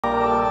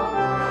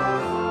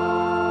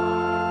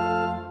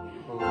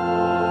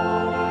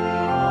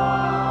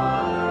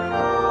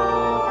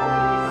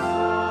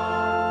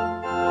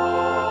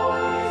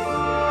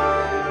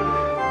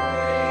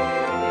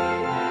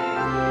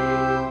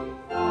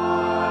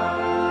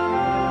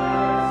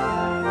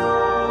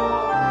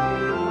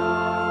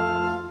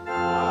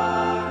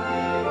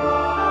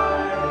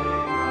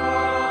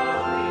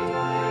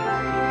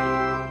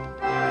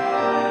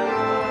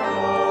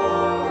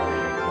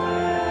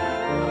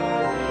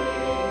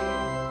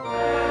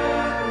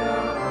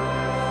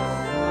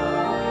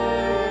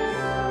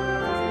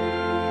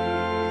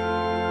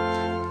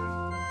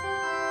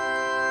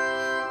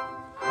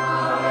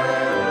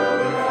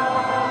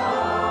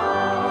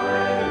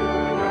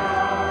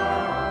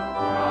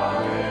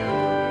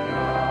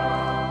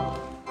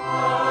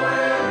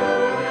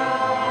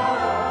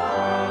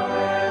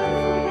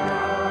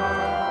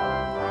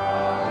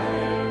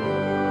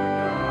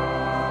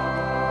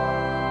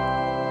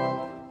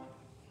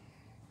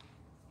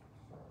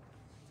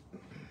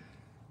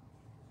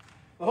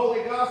The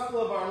Holy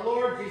Gospel of our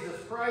Lord Jesus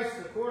Christ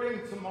according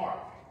to Mark.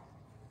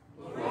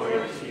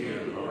 Glory to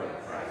you, Lord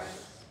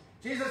Christ.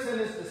 Jesus and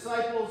his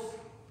disciples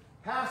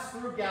passed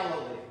through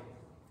Galilee.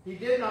 He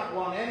did not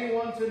want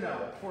anyone to know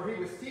it, for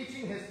he was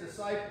teaching his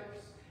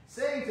disciples,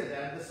 saying to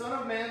them, "The Son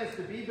of Man is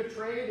to be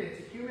betrayed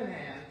into human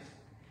hands,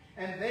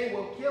 and they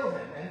will kill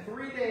him, and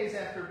 3 days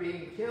after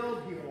being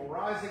killed, he will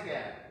rise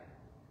again."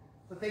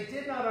 But they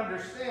did not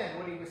understand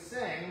what he was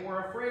saying and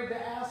were afraid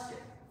to ask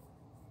him.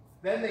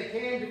 Then they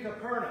came to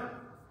Capernaum,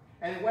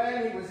 and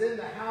when he was in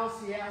the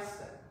house, he asked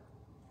them,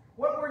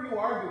 "What were you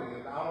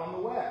arguing about on the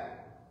way?"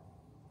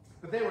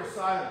 But they were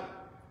silent,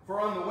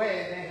 for on the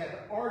way they had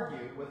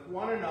argued with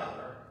one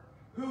another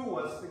who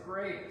was the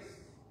greatest.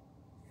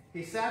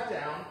 He sat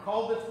down,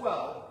 called the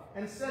 12,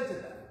 and said to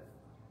them,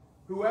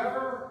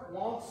 "Whoever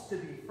wants to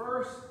be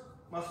first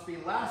must be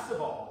last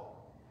of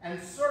all, and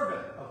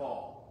servant of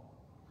all."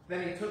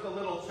 Then he took a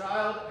little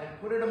child and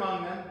put it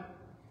among them,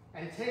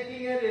 and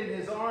taking it in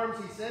his arms,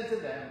 he said to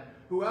them,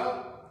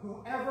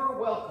 Whoever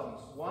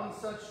welcomes one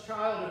such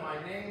child in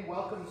my name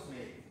welcomes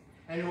me,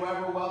 and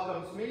whoever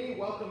welcomes me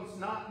welcomes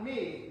not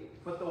me,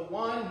 but the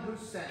one who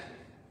sent me."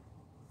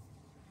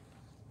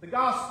 The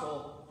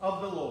Gospel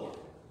of the Lord.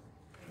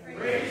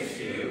 Praise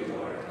to you,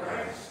 Lord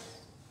Christ.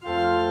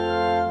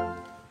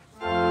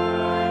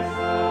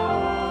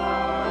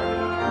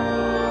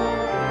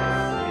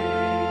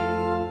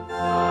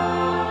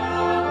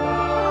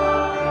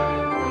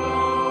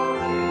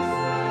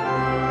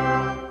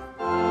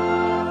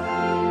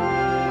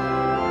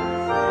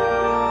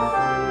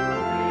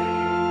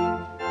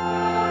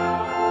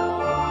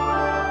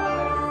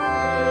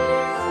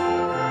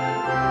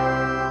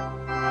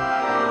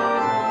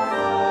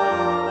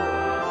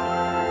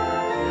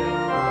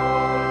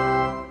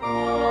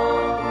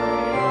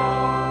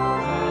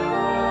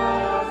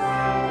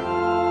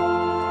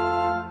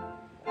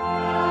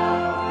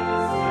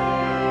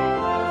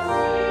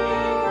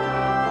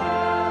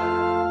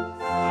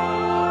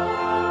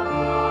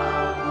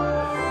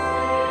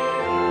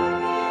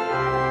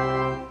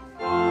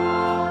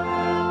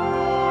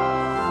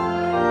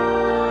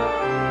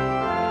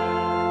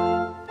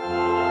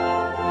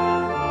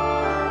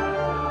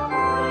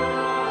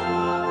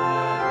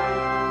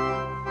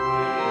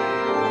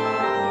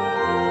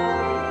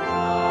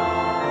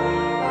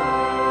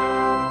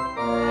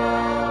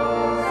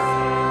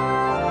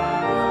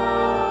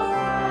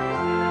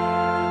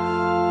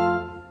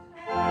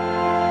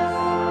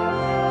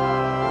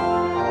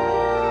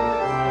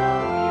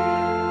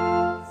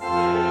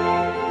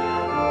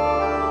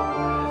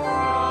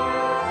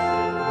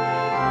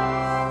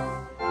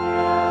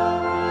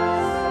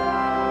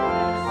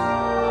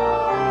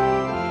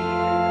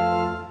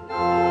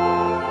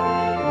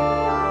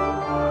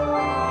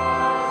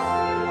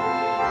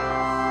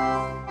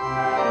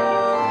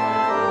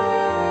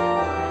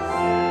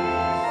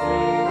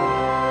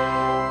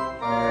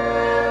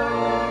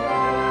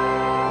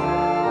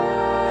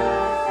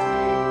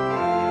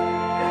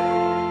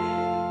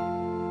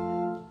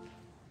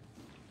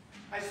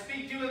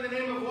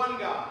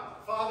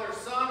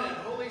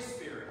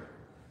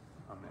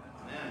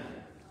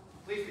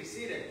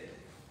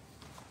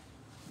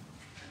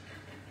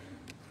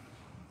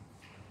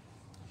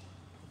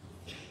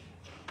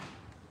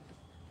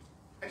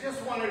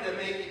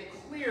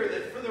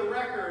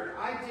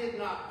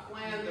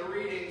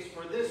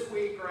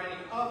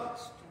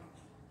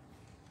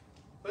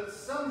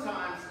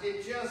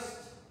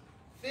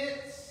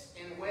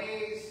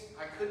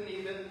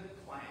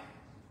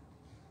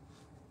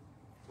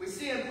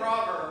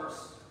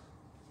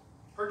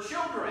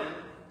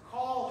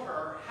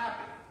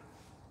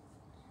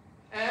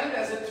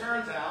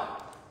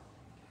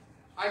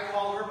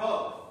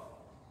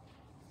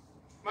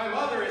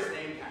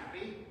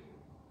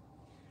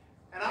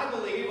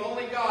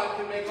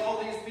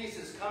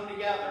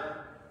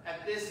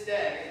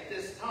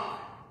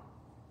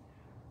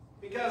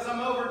 Because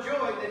I'm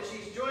overjoyed that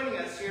she's joining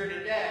us here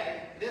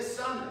today, this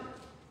Sunday.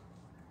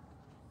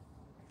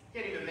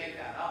 Can't even make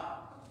that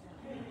up.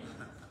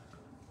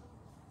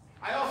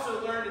 I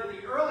also learned at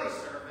the early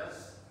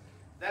service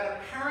that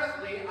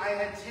apparently I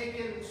had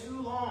taken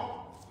too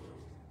long,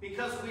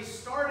 because we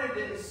started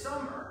in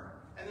summer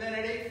and then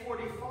at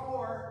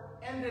 8:44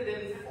 ended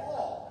in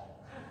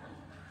fall.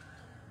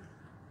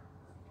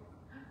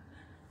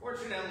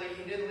 Fortunately,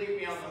 he didn't leave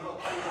me on the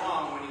hook too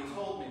long when he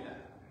told me that.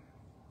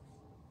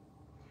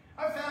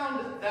 I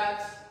found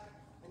that,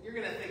 and you're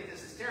going to think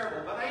this is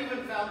terrible, but I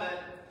even found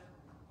that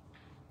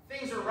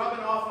things are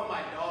rubbing off on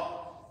my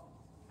dog.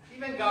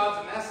 Even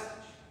God's message.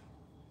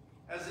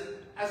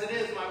 As it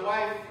is, my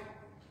wife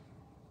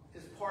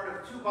is part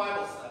of 2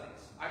 Bible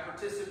studies. I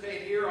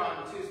participate here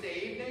on Tuesday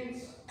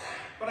evenings,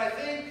 but I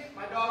think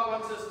my dog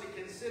wants us to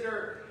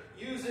consider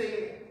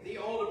using the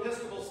old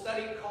Episcopal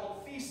study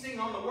called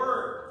Feasting on the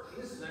Word.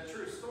 And this is a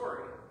true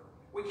story.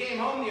 We came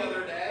home the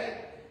other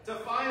day to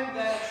find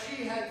that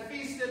she had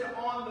feasted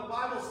on the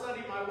Bible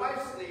study my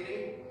wife's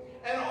leading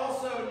and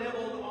also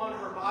nibbled on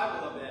her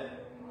Bible a bit.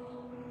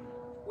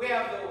 We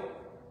have the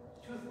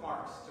tooth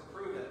marks to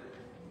prove it.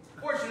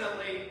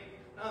 Fortunately,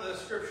 none of the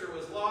scripture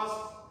was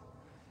lost.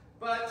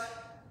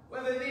 But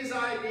whether these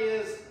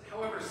ideas,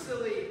 however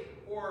silly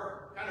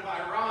or kind of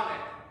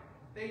ironic,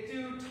 they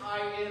do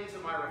tie into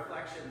my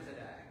reflection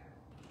today.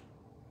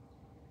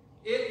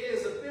 It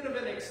is a bit of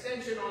an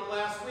extension on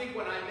last week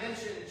when I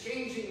mentioned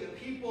changing the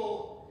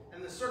people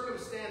and the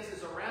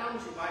circumstances around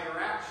you by your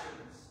actions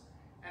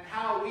and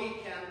how we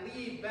can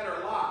lead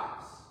better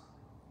lives.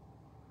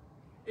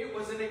 It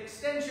was an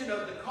extension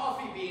of the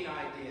coffee bean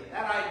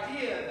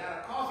idea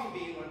that a coffee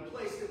bean, when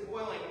placed in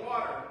boiling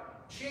water,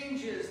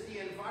 changes the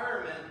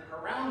environment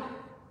around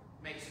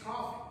it, makes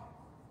coffee.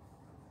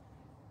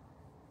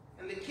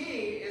 And the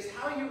key is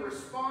how you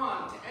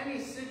respond to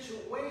any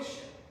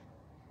situation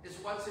is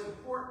what's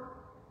important.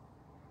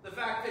 The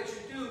fact that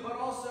you do, but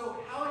also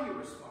how you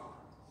respond.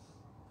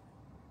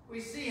 We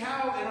see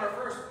how in our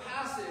first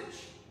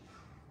passage,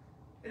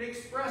 it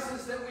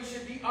expresses that we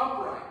should be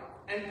upright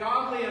and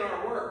godly in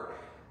our work,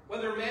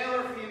 whether male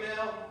or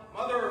female,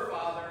 mother or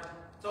father,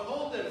 to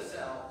hold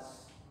themselves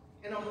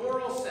in a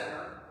moral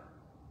center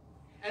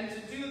and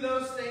to do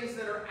those things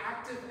that are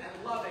active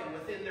and loving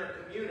within their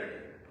community.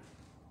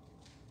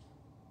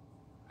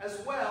 As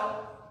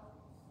well,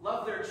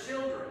 love their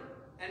children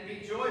and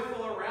be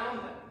joyful around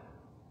them.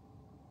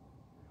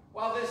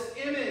 While this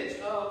image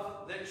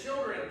of the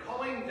children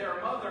calling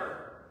their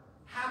mother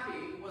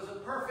happy was a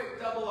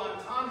perfect double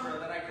entendre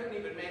that I couldn't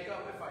even make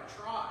up if I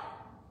tried,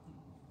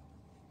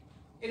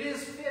 it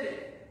is fitting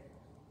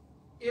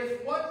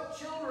if what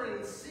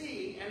children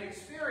see and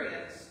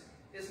experience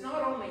is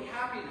not only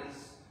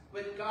happiness,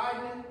 but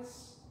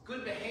guidance,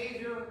 good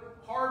behavior,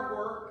 hard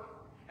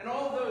work, and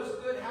all those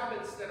good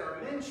habits that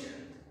are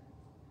mentioned,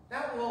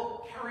 that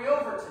will carry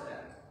over to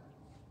them.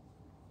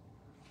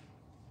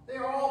 They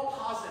are all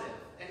positive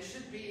and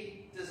should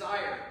be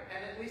desired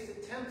and at least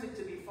attempted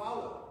to be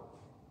followed.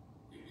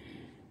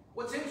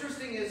 What's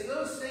interesting is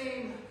those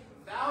same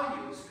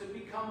values could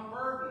become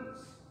burdens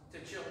to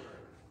children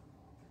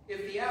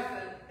if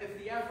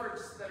the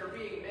efforts that are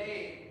being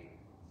made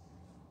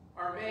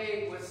are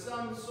made with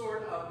some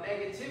sort of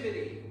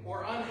negativity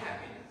or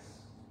unhappiness.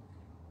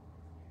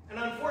 And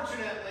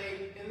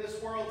unfortunately, in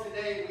this world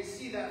today, we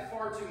see that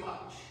far too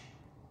much.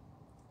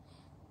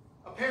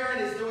 A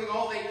parent is doing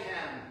all they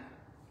can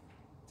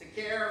to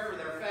care for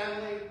their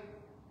family,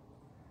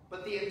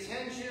 but the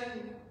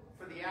intention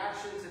for the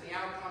actions and the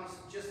outcomes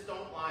just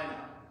don't line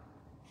up.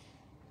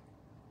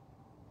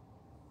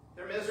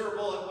 They're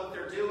miserable at what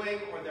they're doing,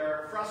 or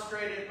they're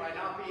frustrated by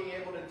not being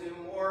able to do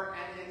more,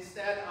 and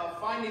instead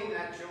of finding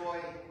that joy,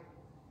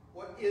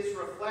 what is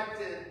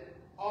reflected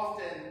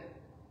often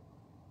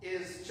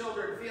is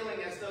children feeling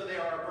as though they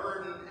are a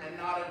burden and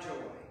not a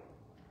joy.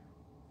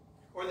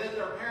 Or that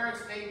their parents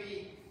may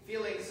be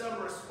feeling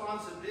some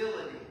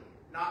responsibility,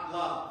 not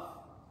love.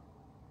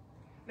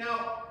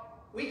 Now,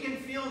 we can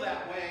feel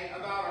that way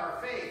about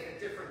our faith at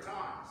different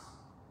times.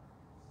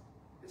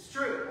 It's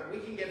true, and we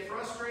can get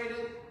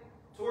frustrated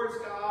towards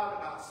God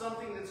about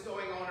something that's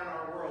going on in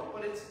our world,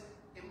 but it's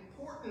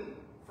important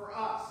for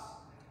us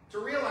to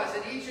realize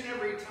that each and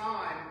every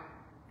time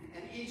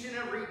and each and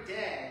every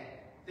day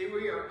that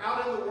we are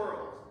out in the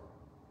world,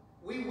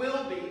 we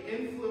will be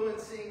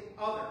influencing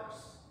others.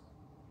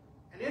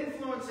 And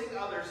influencing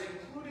others,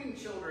 including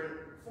children,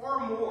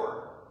 far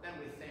more than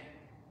we think.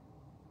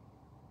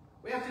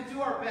 We have to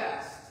do our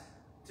best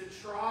to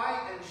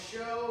try and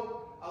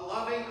show a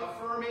loving,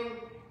 affirming,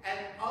 and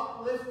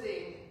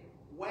uplifting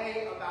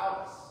way about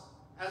us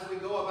as we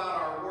go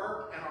about our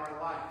work and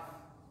our life.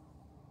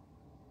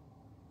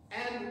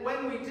 And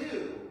when we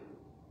do,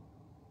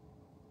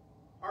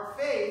 our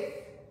faith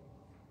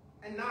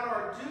and not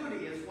our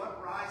duty is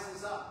what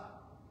rises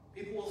up.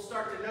 People will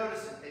start to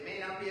notice it. They may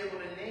not be able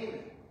to name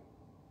it.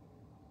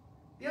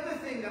 The other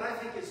thing that I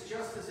think is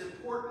just as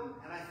important,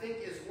 and I think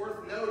is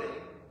worth noting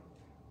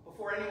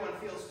before anyone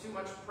feels too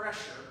much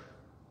pressure,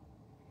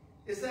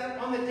 is that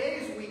on the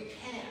days we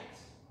can't,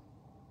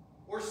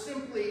 or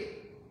simply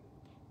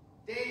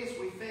days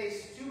we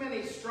face too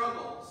many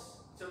struggles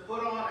to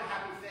put on a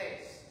happy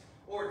face,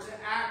 or to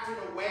act in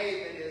a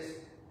way that is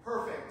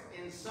perfect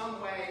in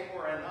some way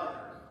or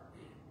another,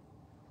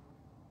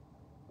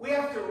 we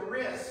have to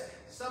risk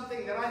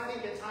something that I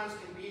think at times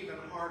can be even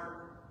harder,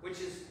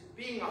 which is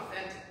being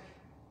authentic.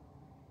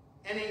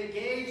 And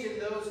engage in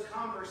those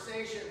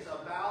conversations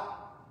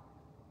about,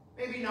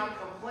 maybe not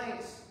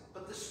complaints,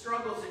 but the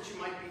struggles that you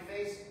might be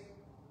facing.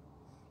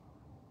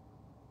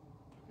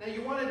 Now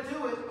you want to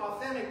do it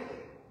authentically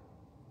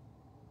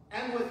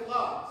and with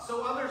love,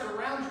 so others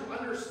around you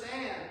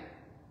understand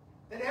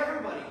that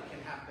everybody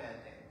can have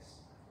bad days.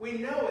 We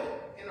know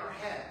it in our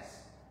heads,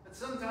 but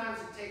sometimes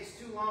it takes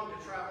too long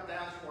to travel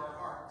down to our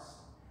hearts.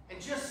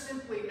 And just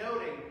simply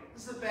noting,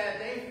 this is a bad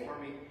day for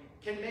me,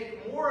 can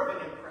make more of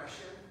an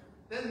impression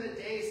than the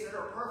days that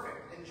are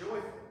perfect and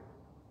joyful.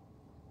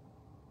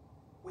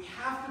 We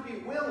have to be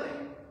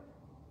willing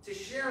to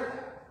share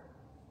that.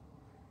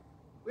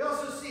 We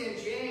also see in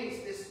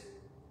James this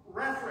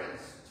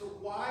reference to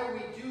why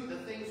we do the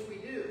things we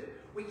do.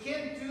 We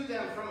can't do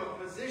them from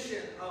a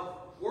position of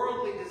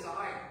worldly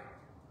desire,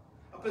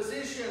 a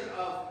position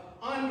of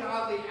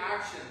ungodly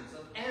actions,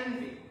 of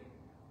envy,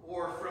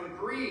 or from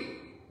greed,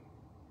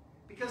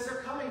 because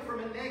they're coming from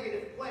a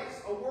negative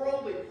place, a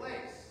worldly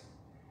place,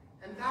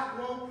 and that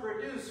won't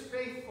produce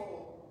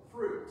faithful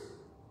fruit.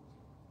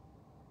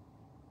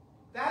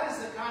 That is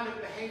the kind of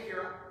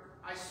behavior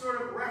I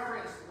sort of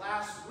referenced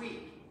last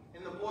week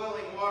in the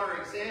boiling water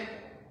example,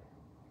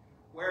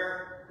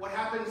 where what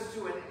happens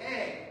to an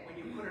egg when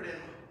you put it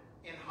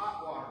in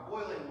hot water,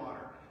 boiling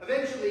water,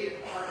 eventually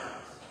it hardens.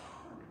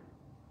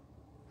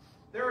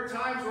 There are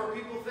times where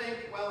people think,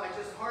 well, I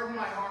just harden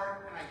my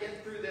heart and I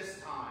get through this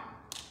time,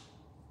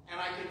 and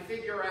I can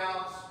figure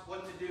out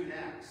what to do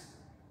next.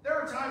 There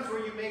are times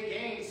where you may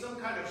gain some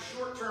kind of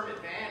short-term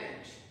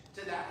advantage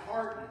to that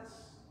hardness.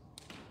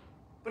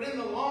 But in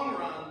the long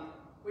run,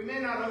 we may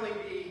not only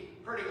be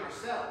hurting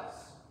ourselves,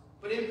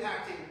 but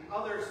impacting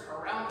others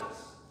around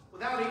us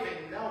without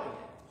even knowing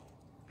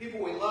it.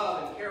 People we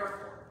love and care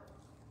for.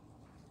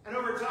 And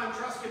over time,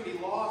 trust can be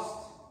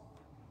lost,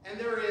 and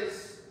there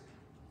is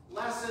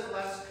less and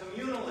less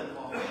communal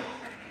involvement,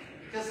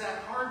 because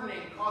that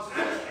hardening causes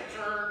us to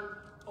turn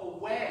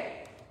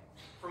away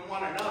from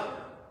one another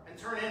and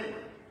turn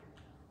inward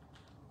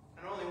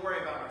and only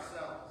worry about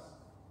ourselves.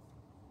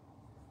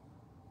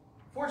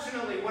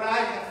 Fortunately, what I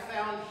have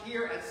found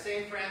here at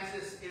St.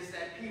 Francis is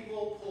that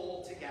people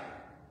pull together.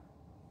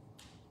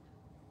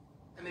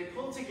 And they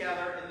pull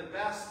together in the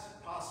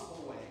best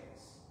possible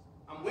ways.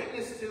 I'm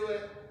witness to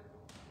it,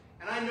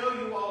 and I know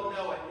you all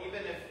know it,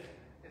 even if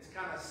it's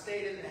kind of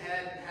stayed in the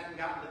head and hadn't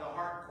gotten to the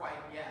heart quite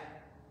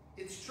yet.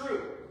 It's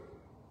true.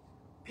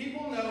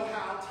 People know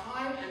how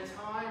time and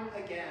time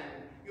again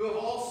you have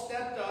all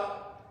stepped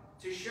up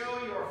to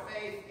show your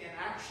faith in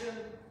action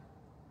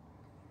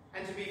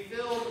and to be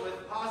filled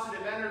with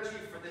positive energy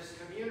for this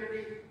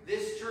community,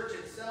 this church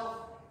itself,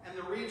 and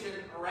the region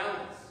around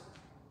us.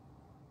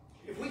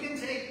 If we can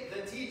take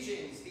the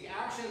teachings, the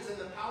actions, and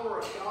the power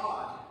of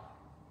God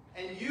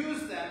and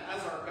use them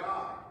as our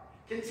guide,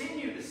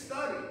 continue to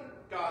study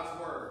God's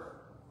Word,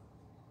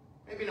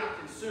 maybe not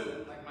consume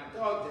it like my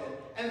dog did,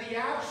 and the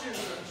actions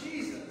of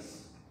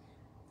Jesus,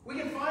 we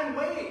can find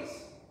ways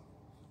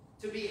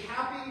to be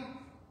happy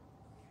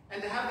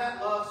and to have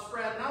that love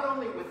spread not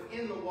only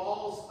within the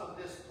walls of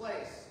this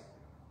place,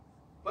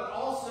 but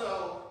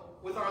also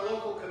with our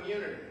local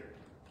community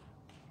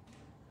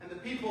and the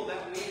people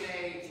that we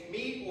may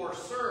meet or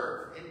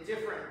serve in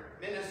different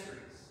ministries.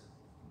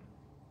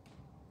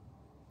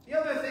 The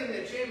other thing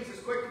that James is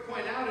quick to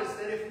point out is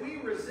that if we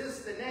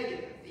resist the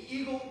negative, the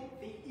evil,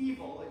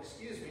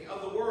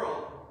 of the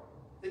world,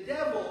 the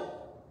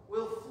devil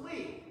will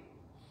flee.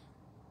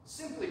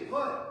 Simply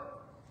put,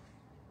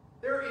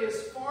 there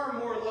is far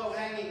more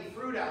low-hanging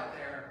fruit out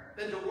there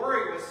than to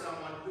worry with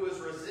someone who is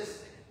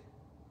resisting.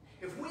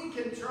 If we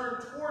can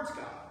turn towards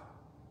God,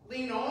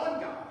 lean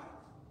on God,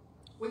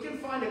 we can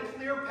find a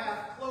clear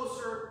path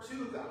closer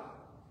to God.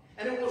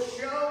 And it will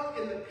show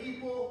in the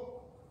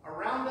people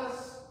around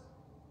us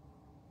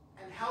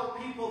and how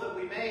people that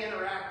we may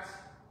interact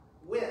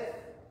with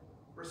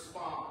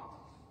respond.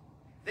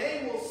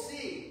 They will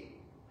see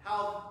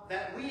how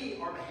that we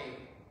are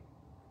behaving.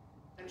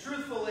 And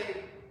truthfully,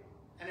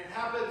 and it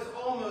happens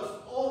almost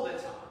all the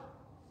time,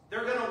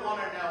 they're going to want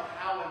to know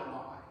how and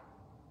why.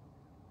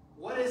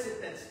 What is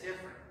it that's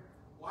different?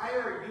 Why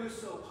are you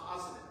so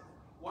positive?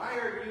 Why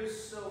are you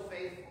so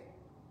faithful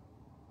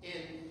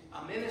in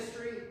a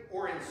ministry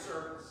or in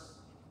service?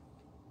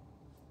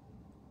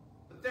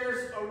 But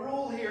there's a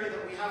rule here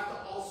that we have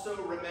to also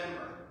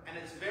remember, and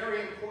it's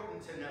very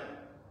important to note.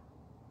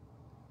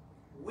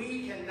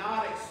 We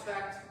cannot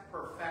expect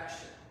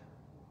perfection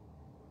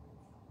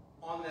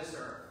on this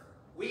earth.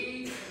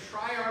 We can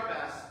try our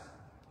best,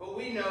 but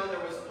we know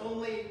there was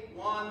only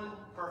one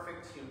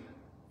perfect human,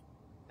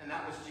 and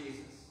that was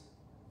Jesus.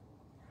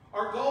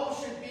 Our goal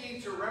should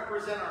be to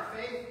represent our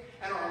faith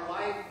and our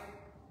life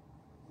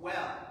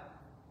well.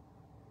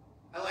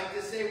 I like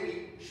to say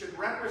we should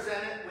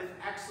represent it with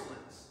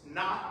excellence,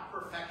 not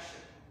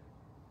perfection.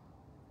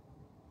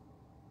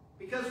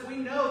 Because we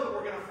know that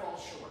we're going to fall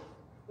short.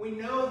 We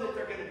know that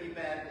there are going to be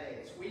bad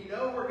days. We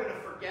know we're going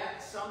to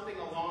forget something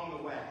along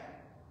the way.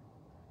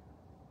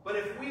 But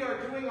if we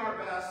are doing our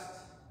best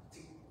to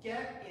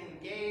get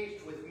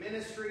engaged with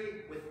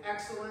ministry, with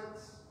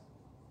excellence,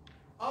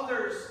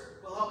 others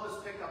will help us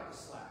pick up the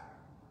slack.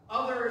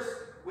 Others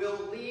will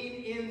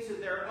lean into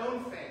their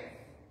own faith.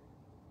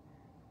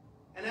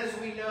 And as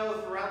we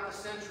know, throughout the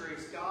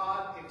centuries,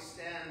 God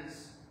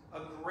extends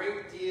a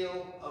great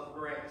deal of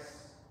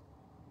grace.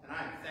 And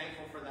I'm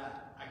thankful for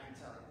that, I can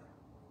tell you.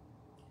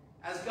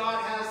 As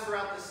God has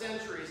throughout the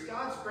centuries,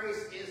 God's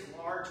grace is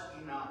large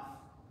enough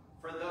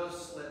for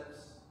those slips.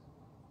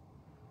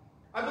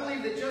 I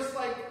believe that just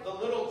like the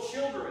little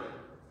children,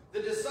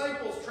 the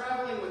disciples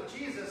traveling with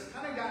Jesus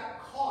kind of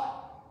got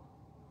caught,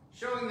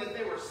 showing that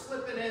they were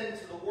slipping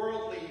into the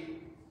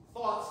worldly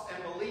thoughts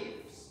and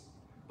beliefs.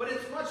 But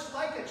it's much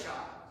like a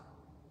child.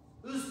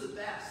 Who's the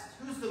best?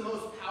 Who's the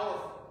most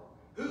powerful?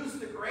 Who's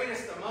the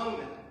greatest among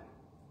them?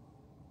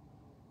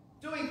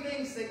 Doing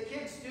things that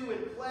kids do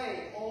and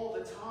play all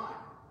the time.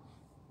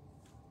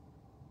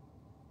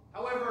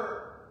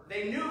 However,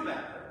 they knew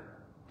better,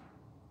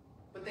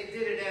 but they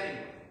did it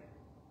anyway.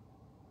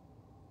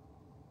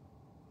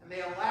 And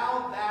they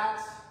allowed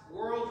that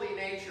worldly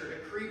nature to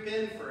creep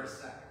in for a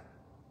second.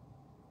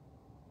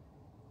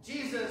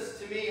 Jesus,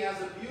 to me,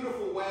 has a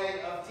beautiful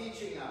way of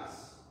teaching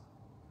us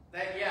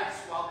that, yes,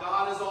 while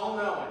God is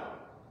all-knowing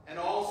and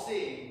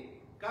all-seeing,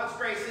 God's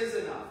grace is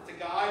enough to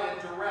guide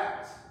and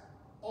direct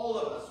all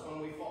of us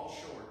when we fall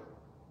short.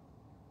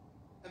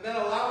 And then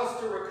allow us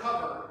to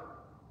recover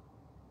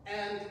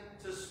and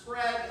to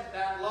spread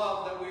that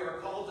love that we are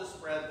called to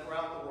spread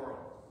throughout the world.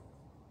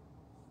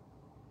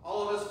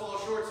 All of us fall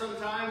short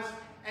sometimes,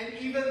 and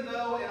even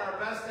though in our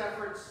best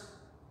efforts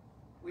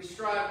we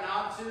strive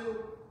not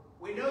to,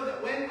 we know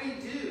that when we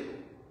do,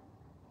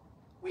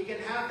 we can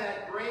have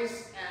that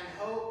grace and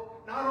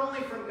hope, not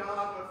only from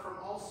God, but from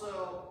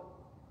also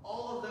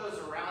all of those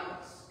around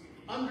us,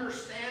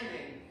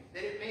 understanding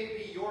that it may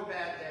be your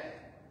bad day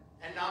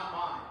and not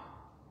mine.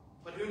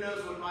 But who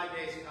knows when my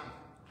day's coming,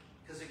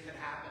 because it could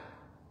happen.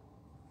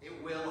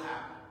 It will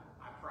happen,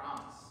 I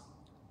promise.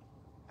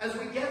 As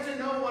we get to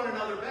know one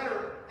another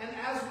better, and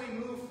as we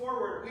move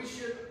forward, we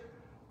should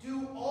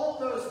do all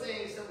those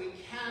things that we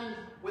can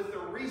with the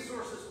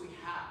resources we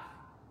have.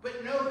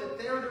 But know that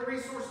they're the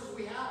resources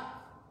we have.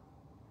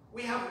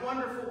 We have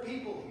wonderful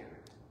people here.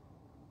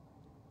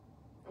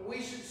 And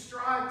we should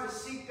strive to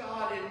seek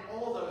God in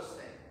all those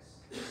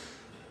things,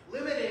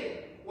 limiting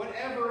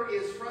whatever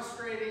is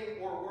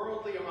frustrating or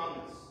worldly among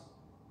us.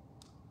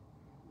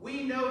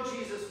 We know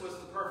Jesus was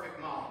the perfect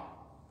model.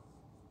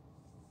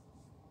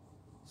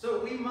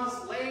 So we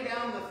must lay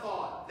down the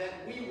thought that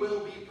we will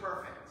be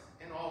perfect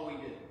in all we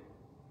do.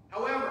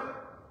 However,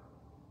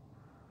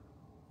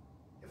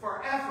 if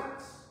our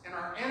efforts and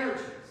our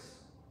energies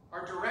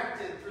are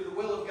directed through the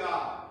will of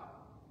God,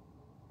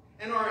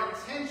 and our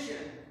intention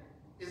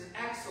is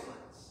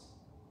excellence,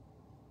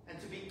 and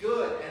to be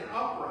good and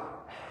upright,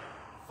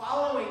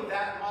 following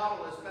that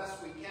model as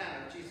best we can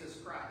of Jesus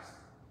Christ,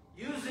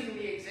 using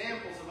the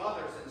examples of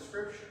others in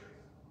Scripture,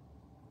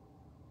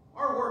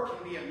 our work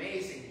can be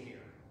amazing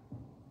here,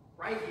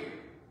 right here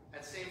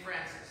at St.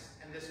 Francis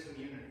and this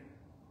community.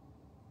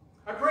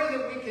 I pray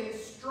that we can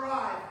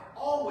strive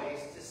always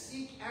to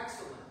seek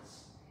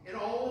excellence in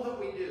all that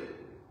we do,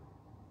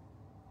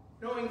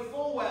 knowing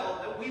full well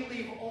that we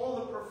leave all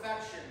the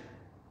perfection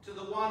to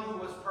the one who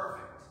was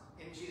perfect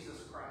in Jesus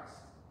Christ.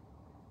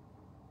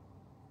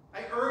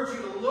 I urge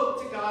you to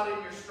look to God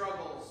in your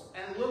struggles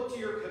and look to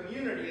your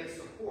community in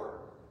support.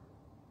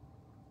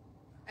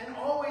 And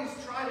always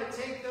try to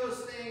take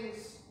those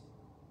things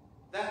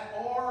that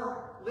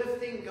are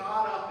lifting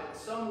God up in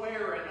some way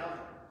or another.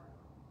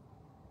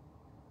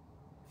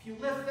 If you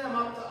lift them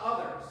up to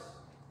others,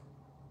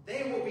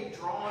 they will be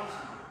drawn to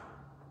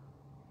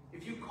you.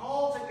 If you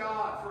call to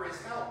God for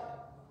his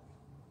help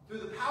through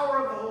the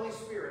power of the Holy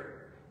Spirit,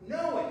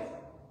 knowing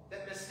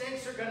that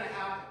mistakes are going to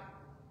happen,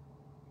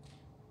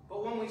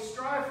 but when we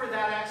strive for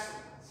that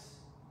excellence,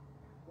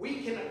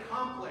 we can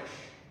accomplish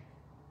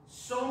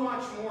so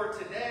much more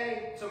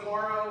today,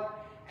 tomorrow,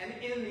 and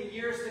in the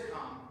years to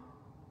come,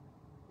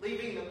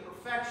 leaving the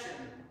perfection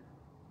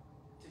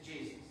to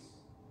Jesus.